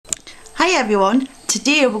Hi everyone,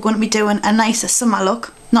 today we're going to be doing a nice summer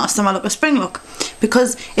look, not a summer look, a spring look,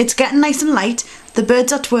 because it's getting nice and light, the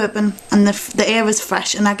birds are twerping and the air is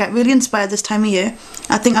fresh and I get really inspired this time of year.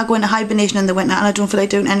 I think I go into hibernation in the winter and I don't feel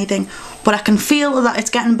like doing anything, but I can feel that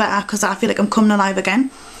it's getting better because I feel like I'm coming alive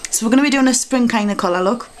again. So we're going to be doing a spring kind of colour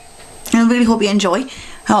look and I really hope you enjoy.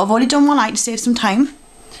 Now I've already done one eye to save some time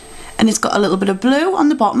and it's got a little bit of blue on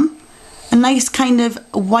the bottom. A nice kind of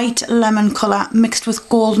white lemon colour mixed with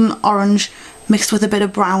golden orange mixed with a bit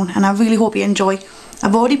of brown, and I really hope you enjoy.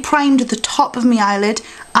 I've already primed the top of my eyelid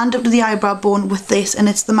and up to the eyebrow bone with this, and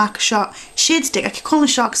it's the MAC shadestick. I keep calling it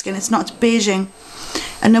shark skin, it's not, it's beiging.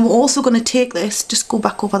 And then we're also going to take this, just go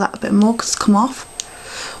back over that a bit more because it's come off.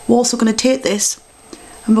 We're also going to take this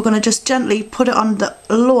and we're going to just gently put it on the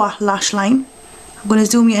lower lash line. I'm going to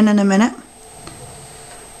zoom you in a minute.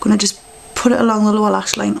 I'm going to just put it along the lower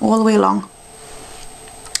lash line all the way along,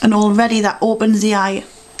 and already that opens the eye.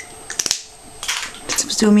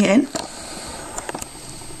 Let's zoom you in.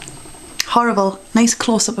 Horrible, nice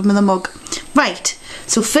close up of the mug. Right,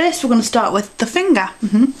 so first we're going to start with the finger.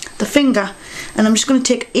 The finger, and I'm just going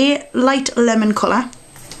to take a light lemon colour.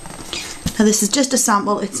 Now this is just a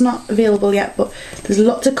sample, it's not available yet, but there's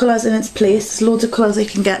lots of colours in its place. There's loads of colours you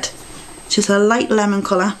can get. Just a light lemon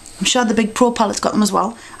colour. I'm sure the big Pro palette's got them as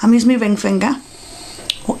well. I'm using my ring finger,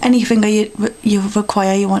 or any finger you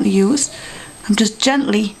want to use. I'm just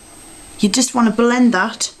gently, you just want to blend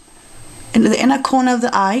that into the inner corner of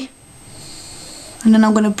the eye, and then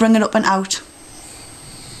I'm going to bring it up and out.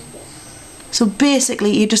 So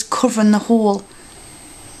basically you're just covering the whole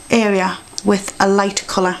area with a light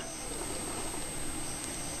colour.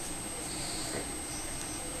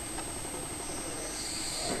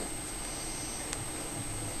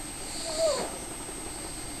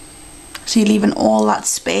 So you're leaving all that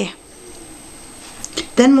spare.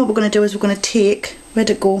 Then what we're going to do is we're going to take, where'd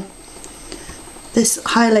it go? This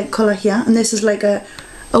highlight colour here, and this is like a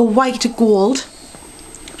white gold.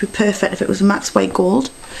 It'd be perfect if it was a Max white gold.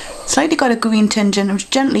 Slightly got a green tinge in, and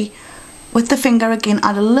just gently, with the finger again,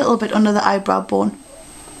 add a little bit under the eyebrow bone.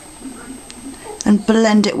 And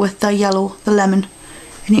blend it with the yellow, the lemon.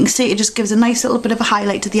 And you can see it just gives a nice little bit of a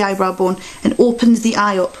highlight to the eyebrow bone and opens the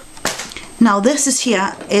eye up. Now this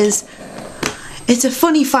it's a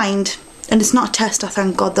funny find, and it's not a tester,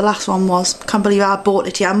 thank God. The last one was. Can't believe I bought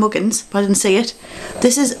it here at Muggins, but I didn't see it.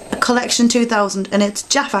 This is a collection 2000 and it's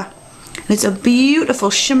Jaffa. And it's a beautiful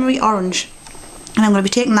shimmery orange. And I'm going to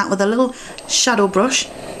be taking that with a little shadow brush.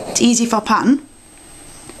 It's easy for pattern.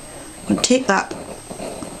 I'm going to take that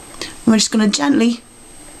and we're just going to gently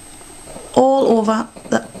all over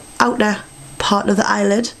the outer part of the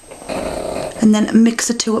eyelid and then mix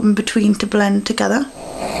the two up in between to blend together.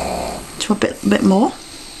 A bit more.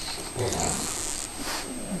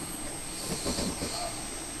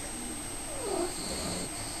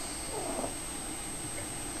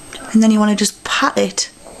 And then you want to just pat it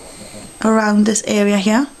around this area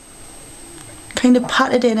here. Kind of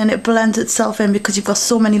pat it in and it blends itself in because you've got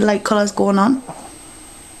so many light colours going on.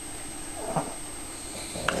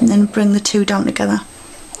 And then bring the two down together.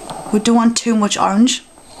 We don't want too much orange.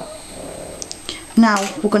 Now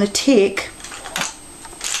we're going to take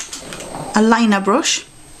a liner brush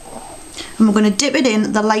and we're going to dip it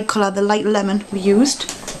in the light colour, the light lemon we used.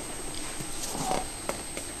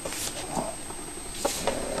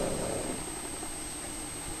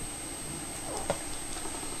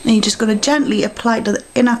 And you're just going to gently apply it to the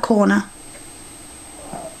inner corner,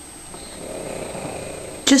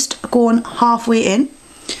 just going halfway in.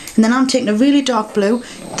 And then I'm taking a really dark blue.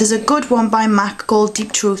 There's a good one by MAC called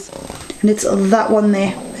Deep Truth, and it's that one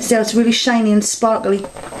there. See how it's really shiny and sparkly.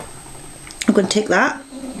 I'm going to take that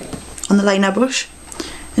on the liner brush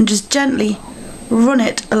and just gently run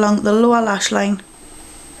it along the lower lash line.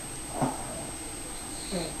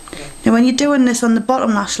 Now when you're doing this on the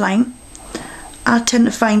bottom lash line, I tend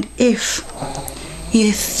to find if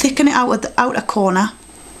you thicken it out at the outer corner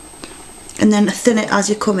and then thin it as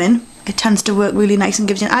you come in, it tends to work really nice and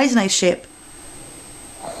gives your eyes a nice shape.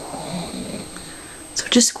 So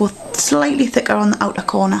just go slightly thicker on the outer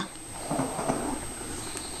corner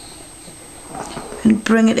and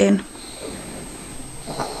bring it in.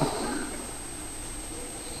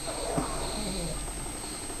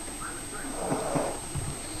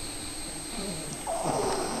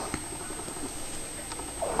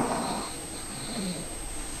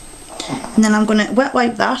 And then I'm going to wet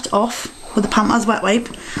wipe that off with the Pampers wet wipe.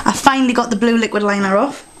 I finally got the blue liquid liner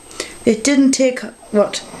off. It didn't take,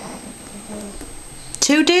 what,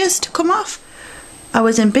 2 days to come off. I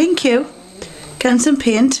was in B&Q getting some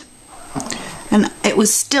paint and it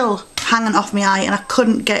was still hanging off my eye and I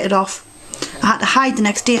couldn't get it off. I had to hide the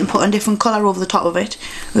next day and put a different colour over the top of it.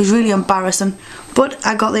 It was really embarrassing, but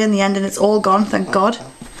I got there in the end and it's all gone, thank God.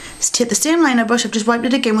 Let's take the same liner brush, I've just wiped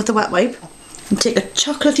it again with the wet wipe, and take a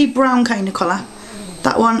chocolatey brown kind of colour.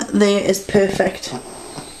 That one there is perfect.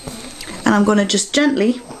 And I'm going to just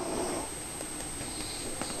gently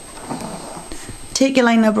take your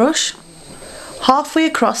liner brush halfway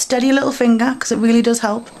across, steady your little finger because it really does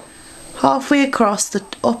help, halfway across the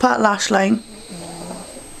upper lash line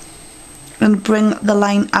and bring the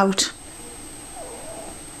line out.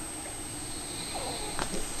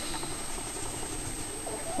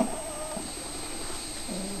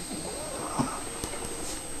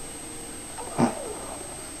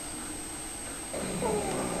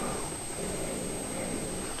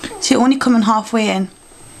 So you're only coming halfway in.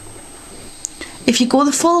 If you go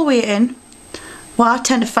the full way in, what I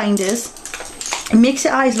tend to find is it makes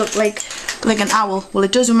your eyes look like an owl. Well,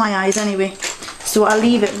 it does with my eyes anyway. So I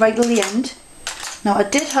leave it right till the end. Now I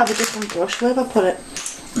did have a different brush. Where have I put it?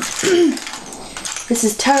 This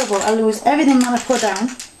is terrible. I lose everything that I put down.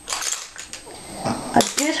 I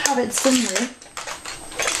did have it somewhere.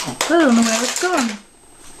 I don't know where it's gone.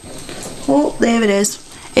 Oh, there it is.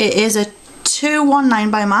 It is a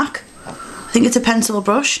 219 by MAC. I think it's a pencil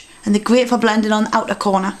brush, and they're great for blending on the outer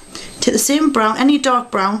corner. Take the same brown, any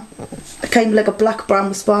dark brown, kind of like a black brown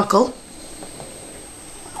with sparkle,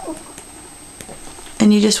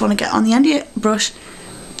 and you just want to get on the end of your brush,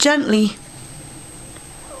 gently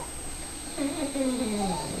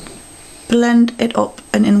blend it up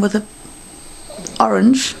and in with the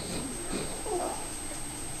orange.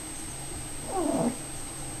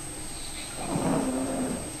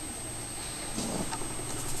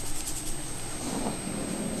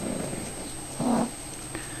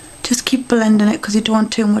 Just keep blending it because you don't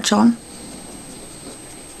want too much on.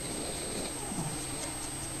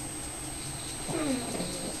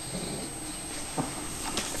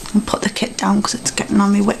 And put the kit down because it's getting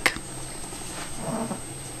on my wick.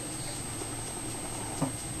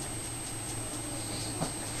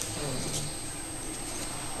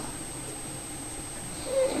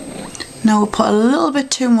 Now we'll put a little bit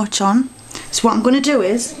too much on. So what I'm going to do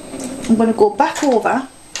is I'm going to go back over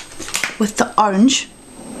with the orange.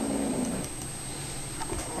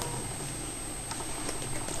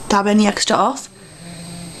 Dab any extra off.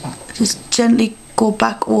 Just gently go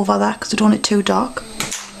back over that because I don't want it too dark.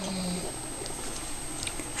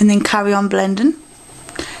 And then carry on blending.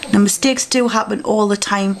 Now mistakes do happen all the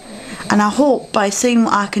time, and I hope by seeing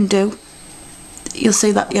what I can do you'll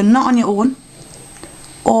see that you're not on your own.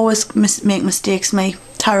 Always make mistakes, me.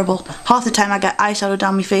 Terrible. Half the time I get eyeshadow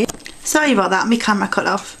down my face. Sorry about that, my camera cut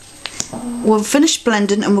off. We've finished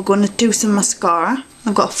blending and we're going to do some mascara.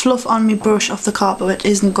 I've got fluff on my brush off the carpet, but it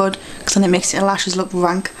isn't good because then it makes your lashes look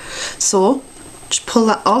rank. So just pull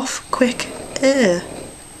that off quick. Ew.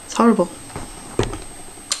 It's horrible.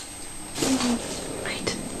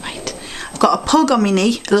 Right. I've got a pug on my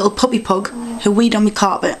knee, a little puppy pug who weed on my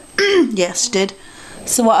carpet. Yes, she did.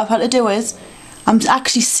 So what I've had to do is I'm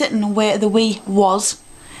actually sitting where the wee was,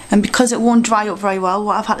 and because it won't dry up very well,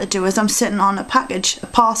 what I've had to do is I'm sitting on a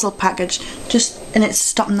parcel package, and it's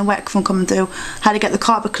stopping the wet from coming through. I had to get the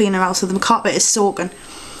carpet cleaner out so the carpet is soaking,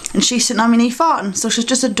 and she's sitting on my knee farting, so she's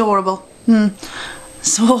just adorable.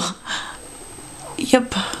 So,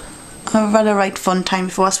 yep, I've had a right fun time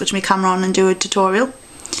before I switch my camera on and do a tutorial.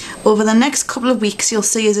 Over the next couple of weeks you'll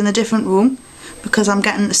see us in a different room because I'm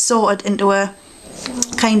getting sorted into a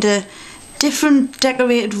kind of different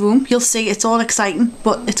decorated room. You'll see it's all exciting,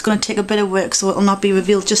 but it's going to take a bit of work, so it'll not be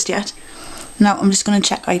revealed just yet. Now I'm just going to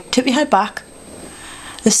check. Right, tip your head back.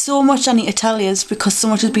 There's so much I need to tell you because so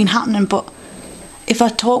much has been happening, but if I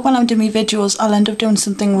talk when I'm doing my videos I'll end up doing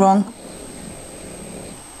something wrong,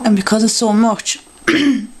 and because there's so much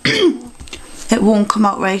it won't come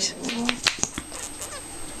out right.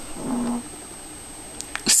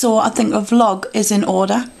 So I think a vlog is in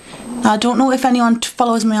order. Now I don't know if anyone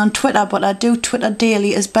follows me on Twitter, but I do Twitter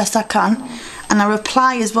daily as best I can, and I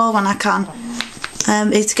reply as well when I can.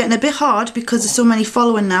 It's getting a bit hard because there's so many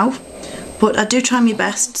following now, but I do try my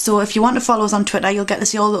best. So if you want to follow us on Twitter, you'll get to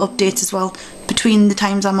see all the updates as well between the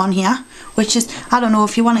times I'm on here, which is, I don't know,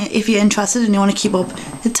 if you're interested and you want to keep up,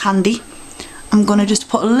 it's handy. I'm going to just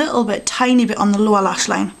put a little bit, tiny bit on the lower lash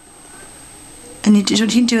line, and you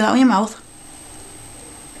can do that with your mouth.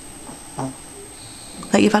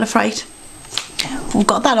 Like you've had a fright. We've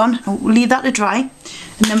got that on, we'll leave that to dry,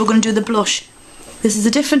 and then we're going to do the blush. This is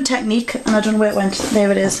a different technique, and I don't know where it went.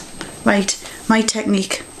 There it is. Right, my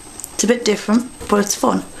technique. It's a bit different, but it's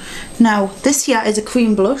fun. Now, this here is a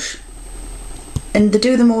cream blush. and they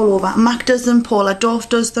do them all over. MAC does them, Paula, Dorf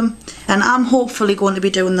does them, and I'm hopefully going to be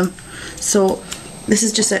doing them. So this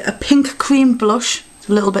is just a pink cream blush,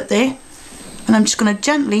 a little bit there, and I'm just going to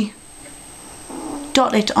gently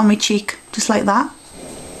dot it on my cheek, just like that,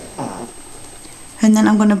 and then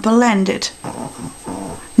I'm going to blend it.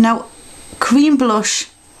 Now, cream blush,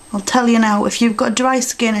 I'll tell you now, if you've got dry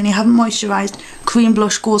skin and you haven't moisturised, cream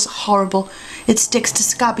blush goes horrible. It sticks to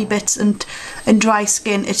scabby bits and dry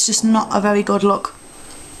skin. It's just not a very good look.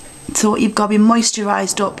 So you've got to be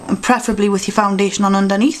moisturised up, and preferably with your foundation on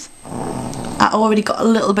underneath. I already got a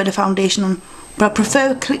little bit of foundation on, but I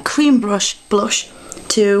prefer cream blush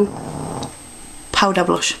to powder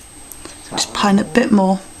blush. So just applying a bit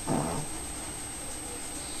more.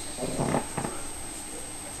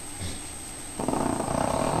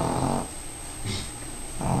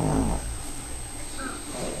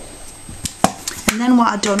 And then what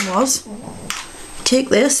I done was take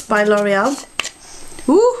this by Loreal.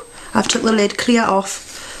 Ooh, I've took the lid clear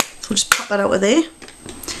off. So we'll just pop that out of there.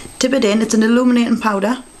 Dip it in. It's an illuminating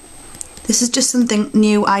powder. This is just something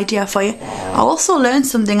new idea for you. I also learned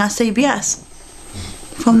something at CBS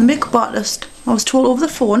from the makeup artist. I was told over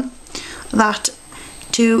the phone that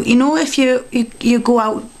you know, if you go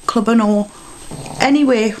out clubbing or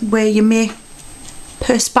anywhere where you may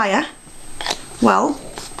perspire, well,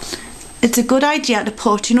 it's a good idea to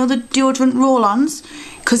put, you know, the deodorant roll-ons,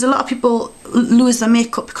 because a lot of people lose their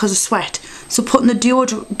makeup because of sweat. So putting the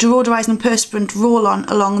deodorising perspirant roll-on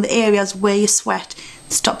along the areas where you sweat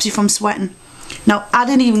stops you from sweating. Now, I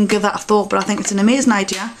didn't even give that a thought, but I think it's an amazing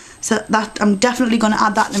idea. So that I'm definitely going to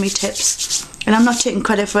add that to my tips. And I'm not taking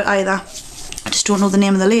credit for it either. I just don't know the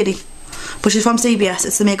name of the lady. But she's from CBS.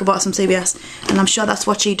 It's the makeup artist from CBS. And I'm sure that's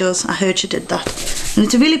what she does. I heard she did that. And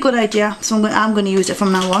it's a really good idea. So I'm going to use it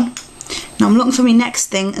from now on. Now I'm looking for my next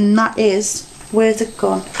thing, and that is, where's it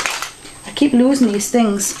gone? I keep losing these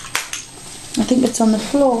things. I think it's on the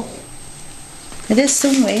floor. It is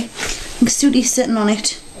somewhere. I think Suti's sitting on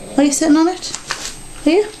it. Are you sitting on it?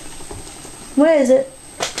 Here? Where is it?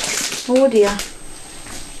 Oh dear.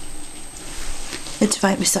 It's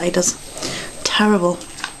right beside us. Terrible.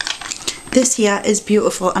 This here is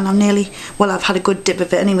beautiful, and I'm nearly, well, I've had a good dip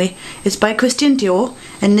of it anyway. It's by Dior,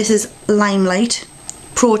 and this is Limelight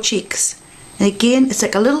Pro Cheeks. And again, it's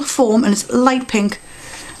like a little foam, and it's light pink.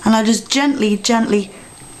 And I just gently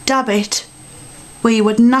dab it where you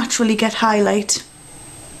would naturally get highlight.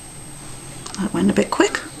 That went a bit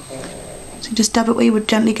quick. So you just dab it where you would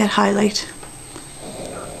gently get highlight,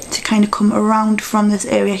 to kind of come around from this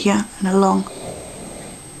area here and along.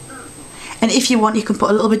 And if you want, you can put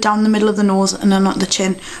a little bit down the middle of the nose and then on the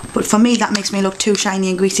chin. But for me, that makes me look too shiny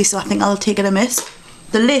and greasy, so I think I'll take it a miss.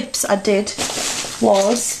 The lips I did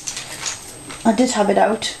have it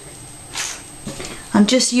out and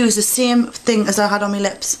just use the same thing as I had on my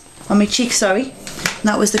lips, on my cheeks, sorry. And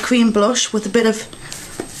that was the cream blush with a bit of,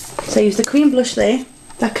 so I used the cream blush there,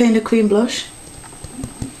 that kind of cream blush.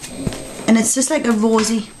 And it's just like a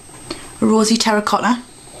rosy terracotta.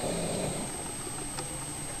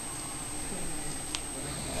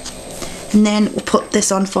 And then we'll put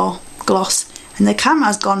this on for gloss. And the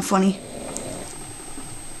camera's gone funny.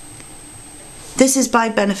 This is by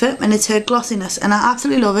Benefit, and it's her glossiness, and I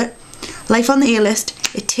absolutely love it. Life on the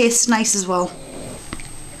A-list. It tastes nice as well.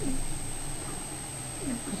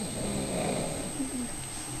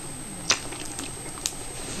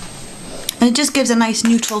 And it just gives a nice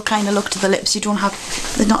neutral kind of look to the lips. You don't have,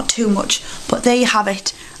 there's not too much, but there you have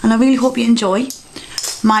it. And I really hope you enjoy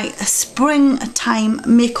my springtime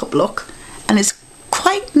makeup look, and it's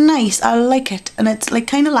quite nice. I like it, and it's like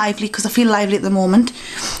kind of lively because I feel lively at the moment.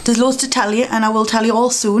 There's loads to tell you, and I will tell you all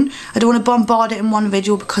soon. I don't want to bombard it in one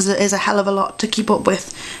video because it is a hell of a lot to keep up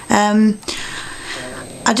with.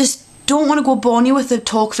 I just don't want to go boring you with the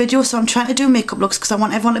talk video, so I'm trying to do makeup looks because I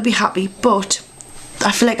want everyone to be happy, but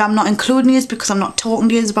I feel like I'm not including you because I'm not talking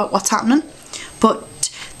to you about what's happening. But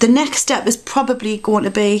the next step is probably going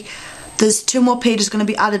to be, there's 2 more pages going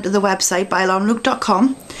to be added to the website by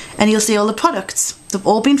laurenlook.com, and you'll see all the products. They've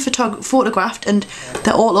all been photographed, and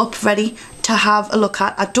they're all up ready to have a look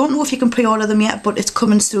at. I don't know if you can pre-order them yet, but it's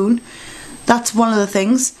coming soon. That's one of the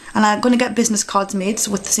things. And I'm going to get business cards made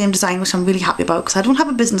with the same design, which I'm really happy about because I don't have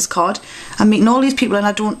a business card. I'm meeting all these people, and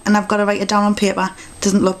I've got to write it down on paper. It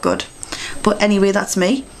doesn't look good. But anyway, that's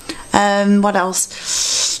me. What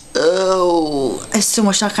else? Oh, there's so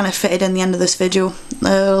much that kind of fitted in the end of this video.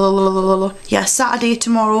 Yeah, Saturday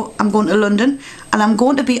tomorrow I'm going to London, and I'm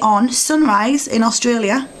going to be on Sunrise in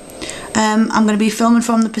Australia. I'm going to be filming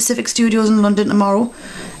from the Pacific Studios in London tomorrow.